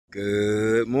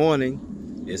Good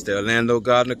morning. It's the Orlando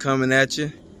Gardener coming at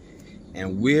you,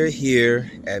 and we're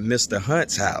here at Mr.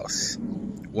 Hunt's house,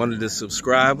 one of the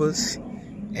subscribers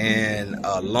and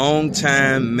a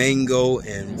longtime mango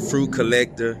and fruit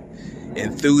collector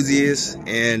enthusiast.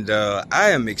 And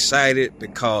I am excited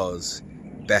because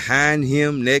behind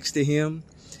him, next to him,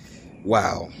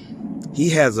 wow,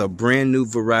 he has a brand new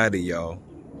variety, y'all,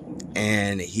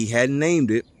 and he hadn't named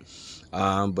it.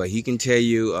 But he can tell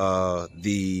you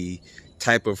the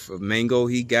type of mango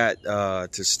he got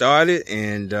to start it,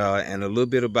 and a little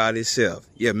bit about himself.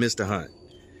 Yeah, Mr. Hunt.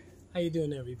 How you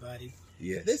doing, everybody?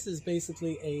 Yes. This is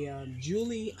basically a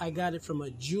Julie. I got it from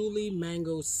a Julie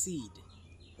mango seed.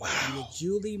 Wow. And the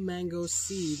Julie mango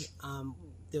seed.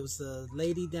 There was a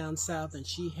lady down south, and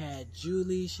she had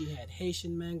Julie. She had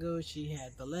Haitian mango. She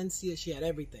had Valencia. She had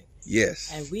everything. Yes.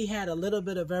 And we had a little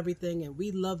bit of everything, and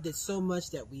we loved it so much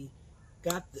that we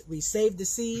saved the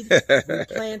seed, we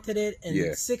planted it, and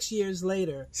Yeah. 6 years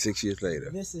later,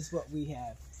 this is what we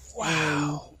have.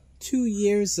 Wow. 2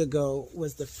 years ago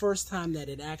was the first time that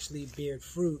it actually bared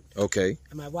fruit. Okay.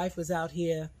 And my wife was out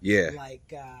here, Yeah.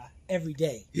 like every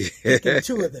day, Yeah. picking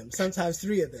 2 of them, sometimes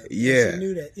 3 of them. Yeah. And she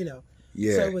knew that,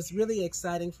 Yeah. So it was really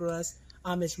exciting for us.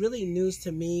 It's really news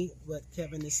to me what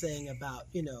Kevin is saying about,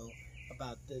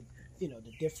 about the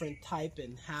different type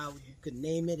and how you could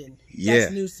name it, and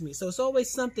that's news to me. So it's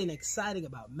always something exciting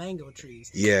about mango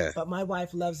trees. Yeah. But my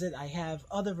wife loves it. I have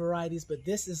other varieties, but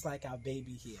this is like our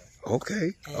baby here.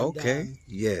 Okay. And, Okay.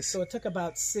 Yes. So it took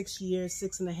about 6 years,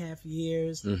 6.5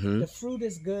 years. Mm-hmm. The fruit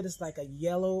is good. It's like a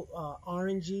yellow,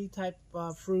 orangey type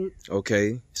fruit.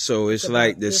 Okay. So it's It's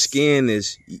like about the this skin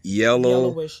is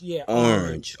yellowish,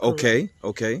 orange. Okay. correct.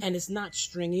 Okay. And it's not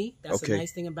stringy. That's Okay. the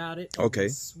nice thing about it. And Okay.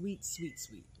 it's sweet, sweet,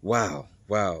 sweet. Wow.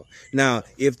 Wow. Now,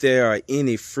 if there are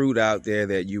any fruit out there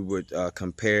that you would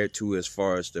compare it to as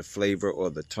far as the flavor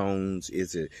or the tones,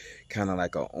 is it kind of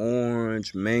like an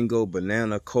orange, mango,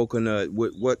 banana, coconut?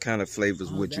 What kind of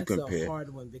flavors would you compare? That's a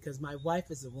hard one because my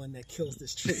wife is the one that kills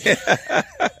this tree.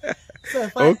 So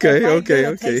if Okay, I okay, get a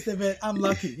okay. taste of it, I'm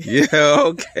lucky. Yeah,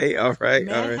 okay, all right,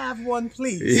 May all I right. have one,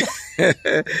 please?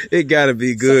 It gotta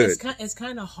be good. So it's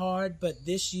kind of hard, but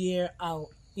this year I'll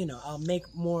make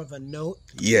more of a note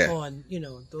on,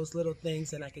 those little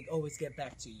things, and I can always get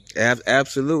back to you.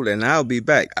 Absolutely, and I'll be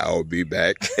back.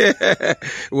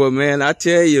 Well, man, I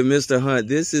tell you, Mr. Hunt,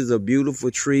 this is a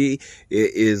beautiful tree.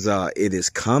 It is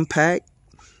compact.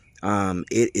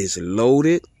 It is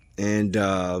loaded. And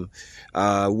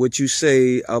what you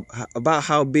say about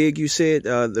how big you said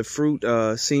the fruit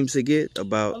seems to get?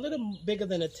 About a little bigger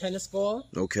than a tennis ball.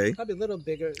 Okay. Probably a little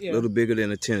bigger. Yeah. A little bigger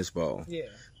than a tennis ball. Yeah.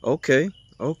 Okay.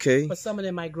 Okay. But some of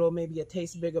them might grow maybe a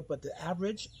taste bigger, but the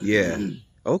average. Yeah.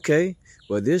 Okay.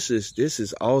 Well, this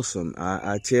is awesome.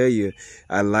 I tell you,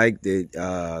 I like the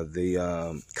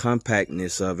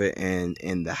compactness of it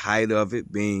and the height of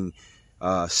it being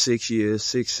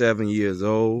 7 years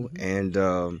old,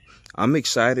 and I'm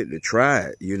excited to try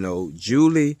it.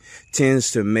 Julie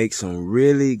tends to make some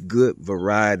really good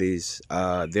varieties.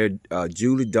 Their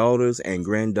Julie daughters and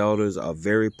granddaughters are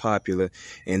very popular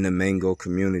in the mango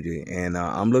community, and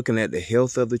I'm looking at the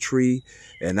health of the tree,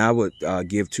 and I would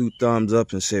give 2 thumbs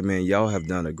up and say, man, y'all have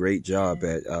done a great job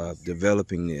at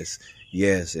developing this.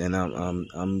 Yes, and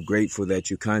I'm grateful that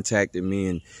you contacted me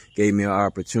and gave me an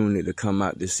opportunity to come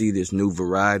out to see this new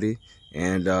variety.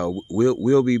 And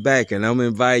we'll be back, and I'm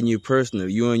inviting you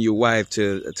personally, you and your wife,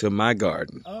 to my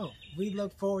garden. Oh, we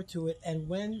look forward to it. And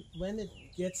when it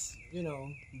gets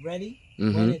ready,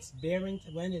 Mm-hmm. when it's bearing,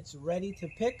 when it's ready to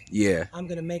pick, Yeah. I'm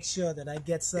gonna make sure that I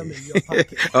get some in your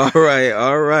pocket. All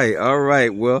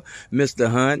right. Well, Mr.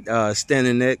 Hunt,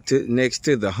 standing next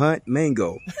to the Hunt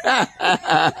mango.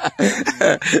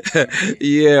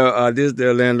 Yeah, this is the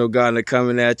Orlando Gardener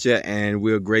coming at you, and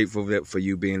we're grateful for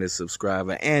you being a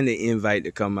subscriber and the invite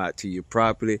to come out to your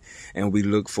property, and we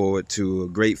look forward to a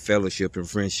great fellowship and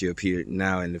friendship here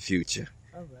now in the future.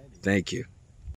 All righty. Thank you.